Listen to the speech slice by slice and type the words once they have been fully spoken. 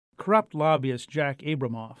Corrupt lobbyist Jack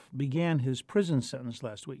Abramoff began his prison sentence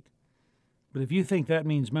last week. But if you think that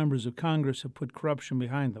means members of Congress have put corruption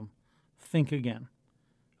behind them, think again.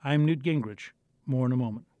 I'm Newt Gingrich. More in a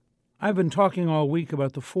moment. I've been talking all week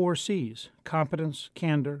about the 4 C's: competence,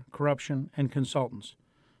 candor, corruption, and consultants.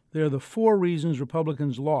 They are the 4 reasons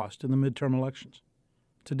Republicans lost in the midterm elections.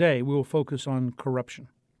 Today, we will focus on corruption.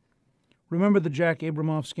 Remember the Jack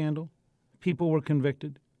Abramoff scandal? People were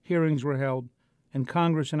convicted, hearings were held, and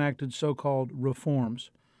Congress enacted so-called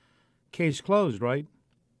reforms. Case closed, right?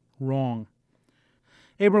 Wrong.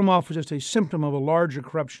 Abramoff was just a symptom of a larger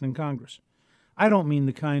corruption in Congress. I don't mean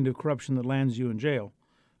the kind of corruption that lands you in jail.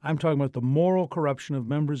 I'm talking about the moral corruption of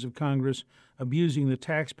members of Congress abusing the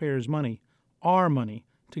taxpayers' money, our money,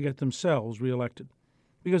 to get themselves reelected.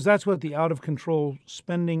 Because that's what the out-of-control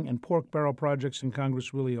spending and pork barrel projects in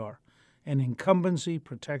Congress really are: an incumbency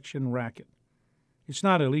protection racket. It's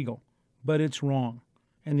not illegal, but it's wrong,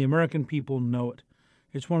 and the American people know it.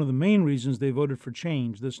 It's one of the main reasons they voted for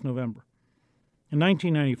change this November. In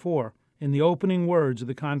 1994, in the opening words of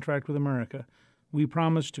the contract with America, we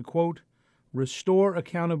promised to, quote, restore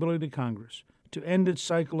accountability to Congress, to end its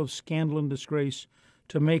cycle of scandal and disgrace,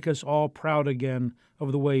 to make us all proud again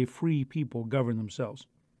of the way free people govern themselves.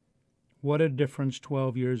 What a difference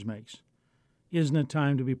 12 years makes. Isn't it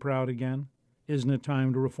time to be proud again? Isn't it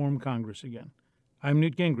time to reform Congress again? I'm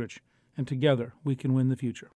Newt Gingrich, and together we can win the future.